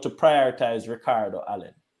is how to prioritize Ricardo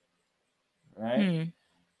Allen, right?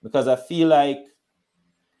 Because I feel like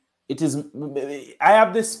I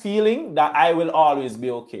have this feeling that I will always be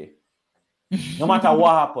okay, no matter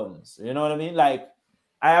what happens. You know what I mean? Like,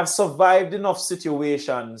 I have survived enough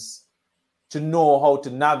situations to know how to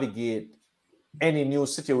navigate any new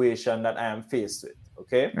situation that I am faced with.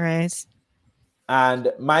 Okay. Right.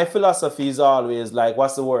 And my philosophy is always like,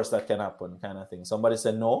 what's the worst that can happen, kind of thing. Somebody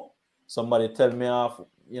said no. Somebody tell me off,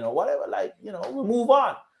 whatever, we move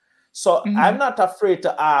on. So I'm not afraid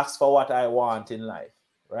to ask for what I want in life,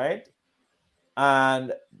 right?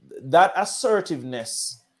 And that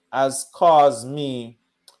assertiveness has caused me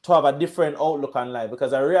to have a different outlook on life,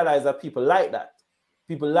 because I realize that people like that.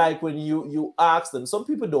 People like when you ask them. Some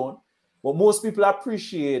people don't, but most people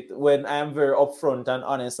appreciate when I am very upfront and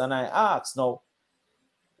honest and I ask. Now,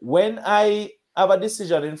 when I have a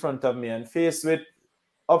decision in front of me and faced with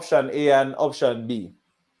option A and option B,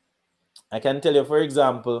 I can tell you, for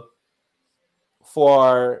example,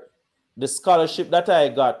 for the scholarship that I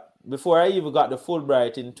got, before I even got the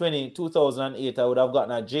Fulbright in 2008, I would have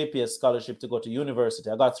gotten a JPS scholarship to go to university.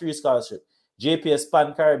 I got 3 scholarships, JPS,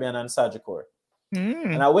 Pan Caribbean, and Sagicor.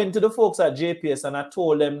 And I went to the folks at JPS and I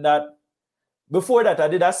told them that before that I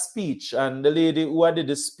did a speech, and the lady who I did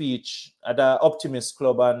the speech at the Optimist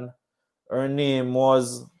Club, and her name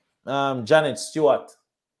was Janet Stewart.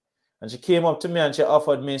 And she came up to me and she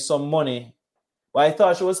offered me some money. But I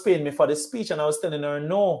thought she was paying me for the speech, and I was telling her,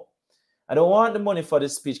 no, I don't want the money for the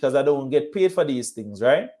speech because I don't get paid for these things,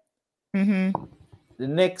 right? The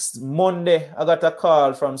next Monday, I got a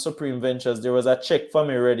call from Supreme Ventures. There was a check for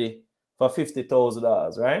me ready for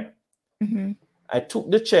 $50,000, right? I took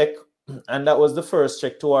the check, and that was the first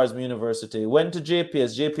check towards my university. Went to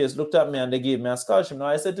JPS. JPS looked at me and they gave me a scholarship. Now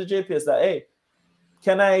I said to JPS that, hey,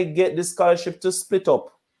 can I get this scholarship to split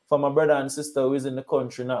up for my brother and sister who is in the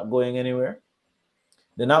country, not going anywhere?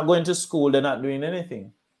 They're not going to school. They're not doing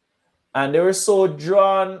anything. And they were so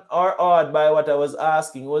drawn or awed by what I was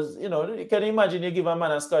asking. Was, can you imagine you give a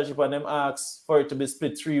man a scholarship and them ask for it to be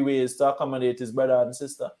split 3 ways to accommodate his brother and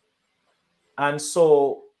sister? And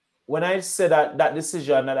so when I say that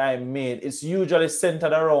decision that I made, it's usually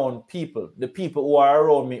centered around people, the people who are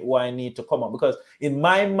around me who I need to come up. Because in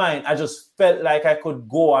my mind, I just felt like I could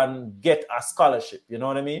go and get a scholarship. You know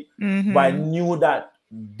what I mean? But I knew that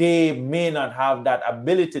they may not have that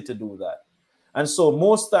ability to do that. And so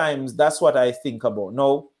most times that's what I think about.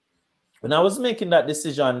 Now, when I was making that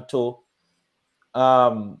decision to,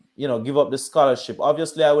 give up the scholarship,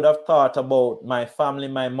 obviously I would have thought about my family,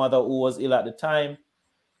 my mother who was ill at the time.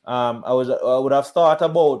 I would have thought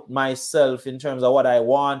about myself in terms of what I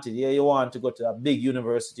wanted. Yeah, you want to go to a big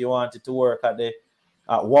university, you wanted to work at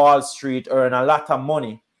Wall Street, earn a lot of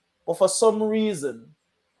money. But for some reason,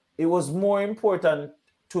 it was more important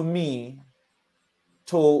to me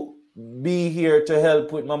to be here to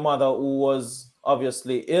help with my mother who was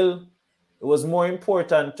obviously ill. It was more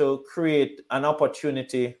important to create an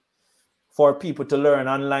opportunity for people to learn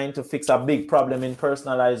online, to fix a big problem in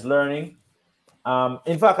personalized learning.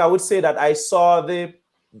 In fact, I would say that I saw the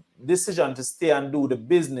decision to stay and do the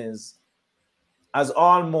business as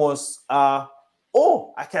almost, I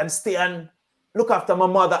can stay and look after my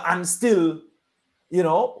mother and still,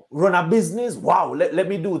 run a business. Wow, let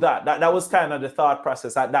me do that. That was kind of the thought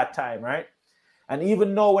process at that time, right? And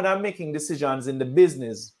even now when I'm making decisions in the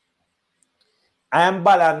business, I am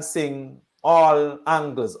balancing all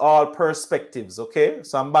angles, all perspectives, okay?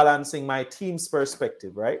 So I'm balancing my team's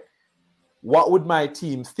perspective, right? What would my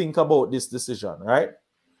team think about this decision, right?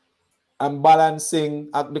 I'm balancing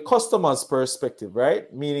the customer's perspective,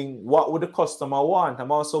 right? Meaning, what would the customer want?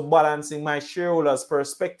 I'm also balancing my shareholders'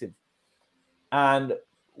 perspective. And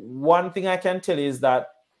one thing I can tell you is that,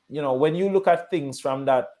 when you look at things from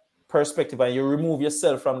that perspective and you remove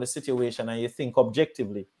yourself from the situation and you think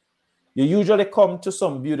objectively, you usually come to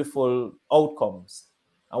some beautiful outcomes.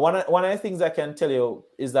 And one of the things I can tell you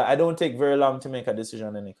is that I don't take very long to make a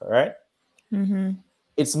decision, Anika, right? Mm-hmm.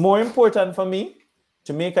 It's more important for me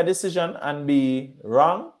to make a decision and be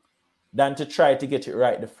wrong than to try to get it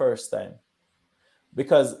right the first time.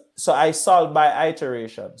 So I solve by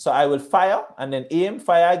iteration. So I will fire and then aim,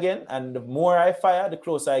 fire again. And the more I fire, the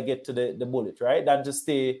closer I get to the bullet, right? Than to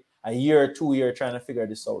stay a year, 2 years trying to figure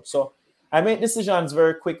this out. So I make decisions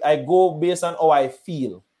very quick. I go based on how I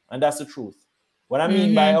feel. And that's the truth. What I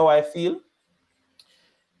mean by how I feel,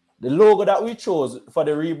 the logo that we chose for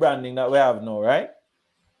the rebranding that we have now, right?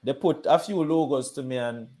 They put a few logos to me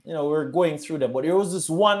and, we're going through them. But there was this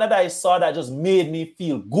one that I saw that just made me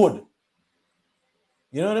feel good.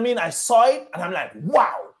 You know what I mean? I saw it and I'm like,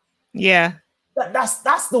 wow. Yeah.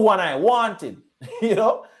 That's the one I wanted,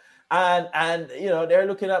 And they're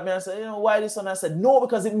looking at me and say, why this one? I said, no,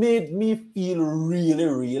 because it made me feel really,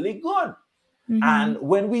 really good. Mm-hmm. And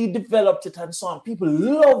when we developed it and so on, people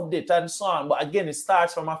loved it and so on. But again, it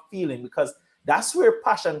starts from a feeling, because that's where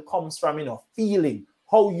passion comes from, feeling,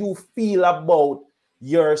 how you feel about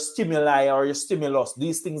your stimuli or your stimulus,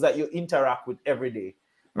 these things that you interact with every day.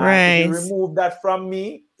 Right. If you remove that from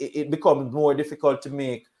me, it becomes more difficult to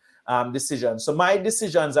make decisions. So my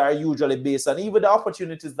decisions are usually based on even the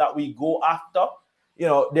opportunities that we go after.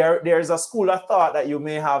 There's a school of thought that you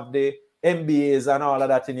may have the MBAs and all of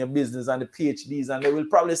that in your business and the PhDs, and they will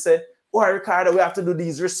probably say, oh, Ricardo, we have to do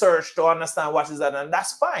these research to understand what is that. And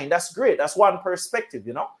that's fine. That's great. That's one perspective,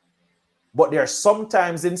 But there are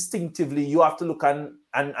sometimes instinctively you have to look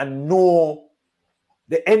and know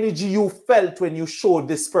the energy you felt when you showed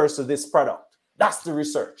this person this product. That's the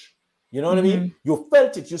research. You know what I mean? You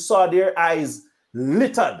felt it. You saw their eyes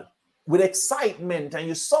littered with excitement, and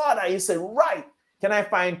you saw that. You said, right, can I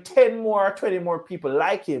find 10 more, 20 more people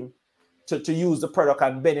like him to use the product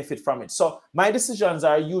and benefit from it? So my decisions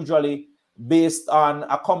are usually based on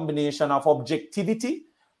a combination of objectivity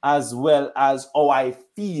as well as how I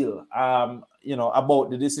feel, about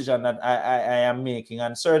the decision that I am making.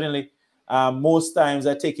 And certainly, most times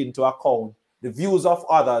I take into account the views of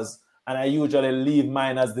others, and I usually leave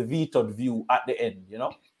mine as the vetoed view at the end,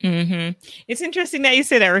 Mm-hmm. It's interesting that you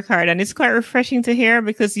say that, Ricardo, and it's quite refreshing to hear,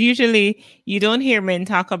 because usually you don't hear men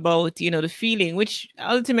talk about, the feeling, which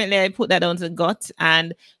ultimately I put that down to gut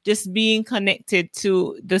and just being connected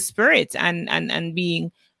to the spirit and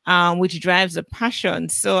being which drives a passion.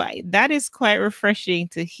 So that is quite refreshing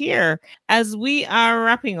to hear. As we are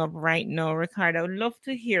wrapping up right now, Ricardo, I would love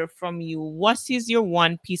to hear from you. What is your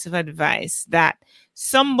one piece of advice that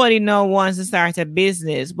somebody now wants to start a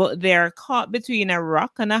business, but they're caught between a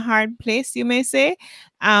rock and a hard place, you may say,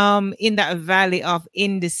 in that valley of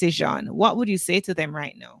indecision? What would you say to them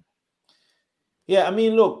right now? Yeah, I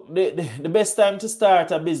mean, look, the best time to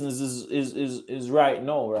start a business is right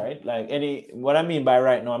now, right? What I mean by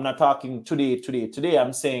right now, I'm not talking today.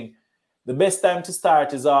 I'm saying the best time to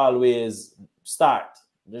start is always start.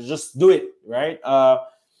 Just do it, right?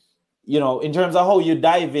 In terms of how you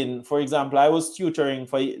dive in, for example, I was tutoring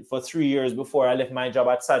for 3 years before I left my job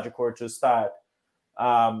at Sagicor to start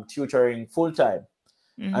tutoring full time.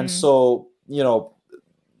 Mm-hmm. And so,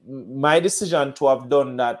 my decision to have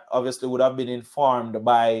done that obviously would have been informed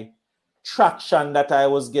by traction that I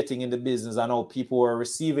was getting in the business and how people were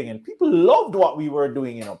receiving, and people loved what we were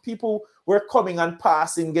doing. People were coming and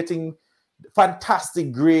passing, getting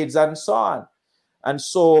fantastic grades and so on. And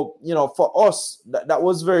so, for us, that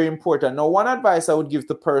was very important. Now, one advice I would give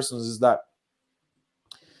to persons is that,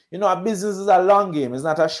 a business is a long game. It's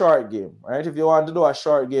not a short game, right? If you want to do a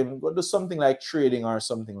short game, go do something like trading or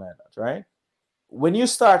something like that, right? When you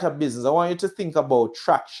start a business, I want you to think about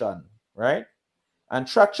traction, right? And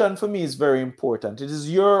traction for me is very important. It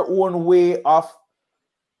is your own way of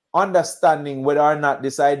understanding whether or not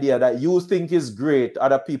this idea that you think is great,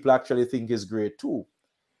 other people actually think is great too.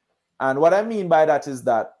 And what I mean by that is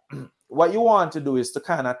that what you want to do is to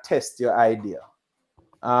kind of test your idea.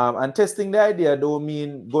 And testing the idea don't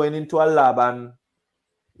mean going into a lab and,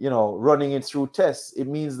 running it through tests. It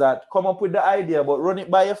means that come up with the idea, but run it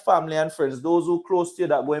by your family and friends, those who close to you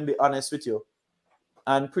that go and be honest with you,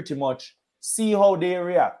 and pretty much see how they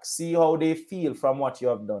react, see how they feel from what you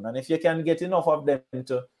have done. And if you can get enough of them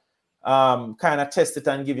to kind of test it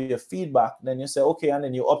and give you feedback, then you say, okay, and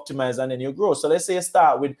then you optimize and then you grow. So let's say you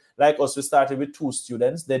start with, like us, we started with 2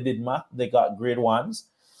 students. They did math, they got grade 1s.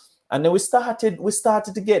 And then we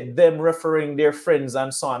started to get them referring their friends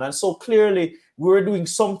and so on. And so clearly we were doing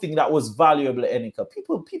something that was valuable at Enica.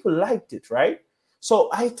 People liked it, right? So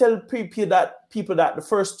I tell people that the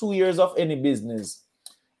first 2 years of any business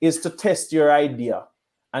is to test your idea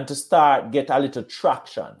and to get a little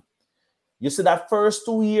traction. You see that first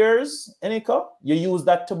 2 years, Enica, you use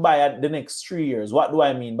that to buy at the next 3 years. What do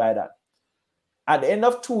I mean by that? At the end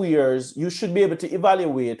of 2 years, you should be able to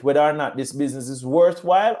evaluate whether or not this business is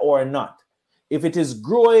worthwhile or not. If it is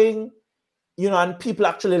growing, and people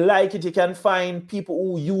actually like it, you can find people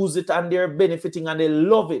who use it and they're benefiting and they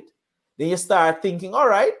love it. Then you start thinking, all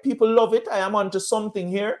right, people love it. I am onto something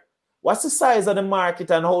here. What's the size of the market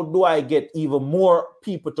and how do I get even more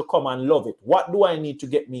people to come and love it? What do I need to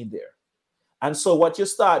get me there? And so what you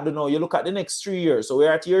start to know, you look at the next 3 years. So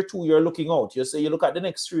we're at year 2, you're looking out. You look at the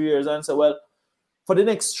next 3 years and say, well, for the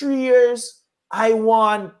next 3 years, I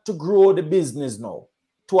want to grow the business now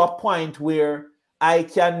to a point where I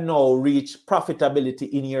can now reach profitability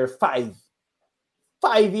in year 5.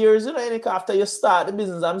 5 years, after you start the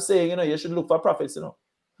business, I'm saying, you should look for profits,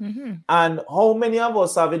 Mm-hmm. And how many of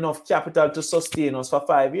us have enough capital to sustain us for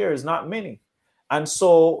 5 years? Not many. And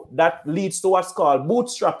so that leads to what's called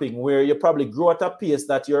bootstrapping, where you probably grow at a pace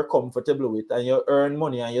that you're comfortable with and you earn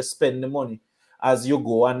money and you spend the money as you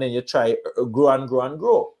go, and then you try grow and grow and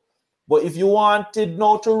grow. But if you wanted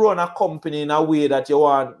now to run a company in a way that you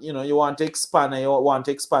want to expand and you want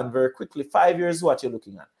to expand very quickly, 5 years is what you're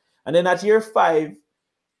looking at. And then at year 5,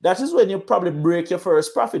 that is when you probably break your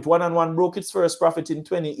first profit. 1&1 broke its first profit in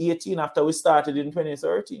 2018 after we started in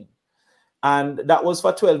 2013. And that was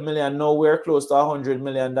for 12 million. Now we're close to 100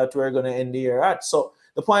 million that we're going to end the year at. So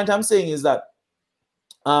the point I'm saying is that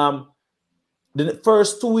the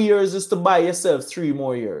first 2 years is to buy yourself 3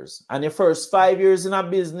 more years. And your first 5 years in a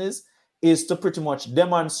business is to pretty much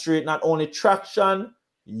demonstrate not only traction,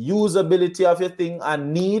 usability of your thing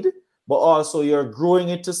and need, but also you're growing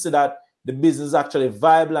it to see that the business is actually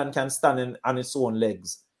viable and can stand on its own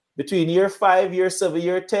legs. Between year 5, year 7,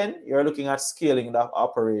 year 10, you're looking at scaling that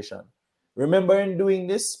operation. Remember, in doing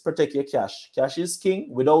this, protect your cash. Cash is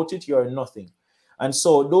king. Without it, you're nothing. And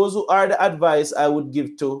so those are the advice I would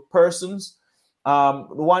give to persons. The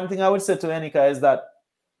one thing I would say to Enica is that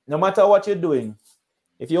no matter what you're doing,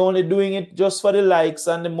 if you're only doing it just for the likes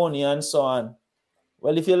and the money and so on,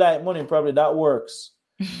 well, if you like money, probably that works.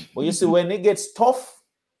 But you see, when it gets tough,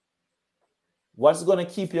 what's going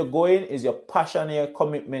to keep you going is your passion and your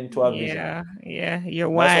commitment to a vision. Yeah, your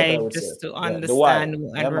why, just to understand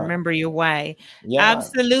and remember your why.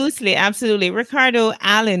 Absolutely. Ricardo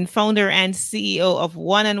Allen, founder and CEO of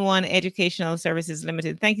 1&1 Educational Services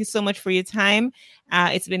Limited. Thank you so much for your time.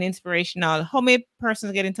 It's been inspirational. How may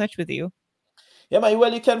persons get in touch with you? Yeah,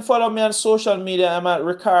 well, you can follow me on social media. I'm at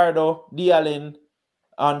Ricardo D. Allen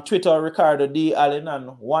on Twitter, Ricardo D. Allen, and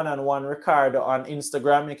 1&1 Ricardo on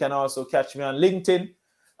Instagram. You can also catch me on LinkedIn.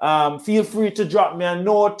 Feel free to drop me a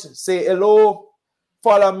note, say hello,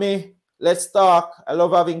 follow me, let's talk. I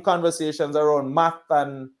love having conversations around math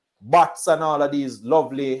and bots and all of these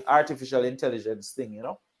lovely artificial intelligence thing,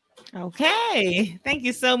 Okay, thank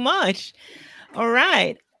you so much. All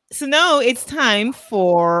right. So now it's time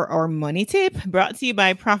for our money tip, brought to you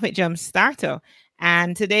by Profit Jump Starter.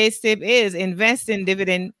 And today's tip is invest in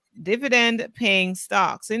dividend-paying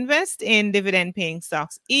stocks. Invest in dividend-paying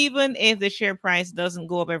stocks. Even if the share price doesn't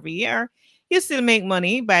go up every year, you still make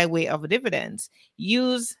money by way of dividends.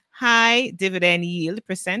 Use high dividend yield,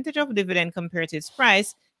 percentage of dividend compared to its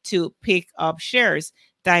price, to pick up shares.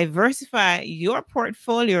 Diversify your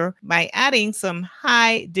portfolio by adding some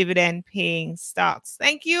high dividend paying stocks.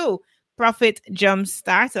 Thank you, Profit Jump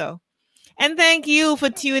Starter. And thank you for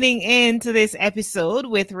tuning in to this episode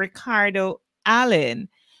with Ricardo Allen.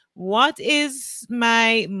 What is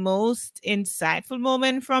my most insightful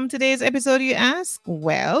moment from today's episode, you ask?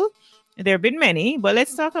 Well, there have been many, but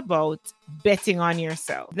let's talk about betting on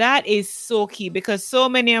yourself. That is so key because so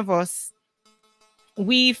many of us,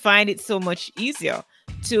 we find it so much easier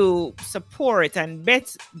to support and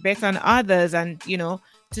bet on others, and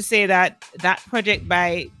to say that project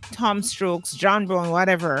by Tom Strokes, John Brown,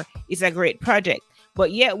 whatever, is a great project.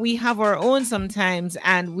 But yet we have our own sometimes,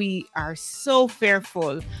 and we are so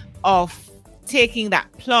fearful of taking that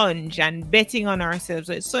plunge and betting on ourselves.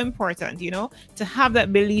 So it's so important, to have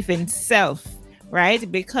that belief in self, right?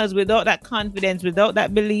 Because without that confidence, without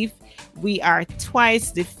that belief, we are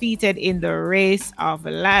twice defeated in the race of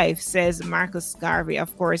life, says Marcus Garvey,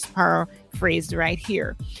 of course, paraphrased right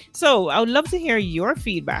here. So I would love to hear your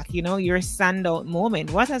feedback, your standout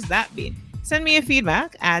moment. What has that been? Send me your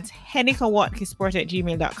feedback at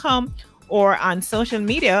henikawatkisport@gmail.com or on social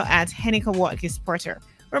media at henikawatkisporter.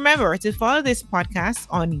 Remember to follow this podcast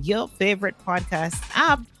on your favorite podcast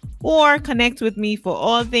app or connect with me for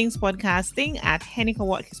all things podcasting at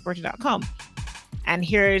henikawatkisporter.com. And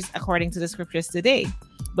here's according to the scriptures today.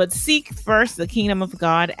 But seek first the kingdom of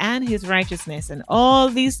God and his righteousness, and all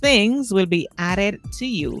these things will be added to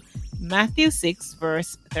you. Matthew 6,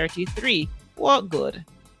 verse 33. Walk good.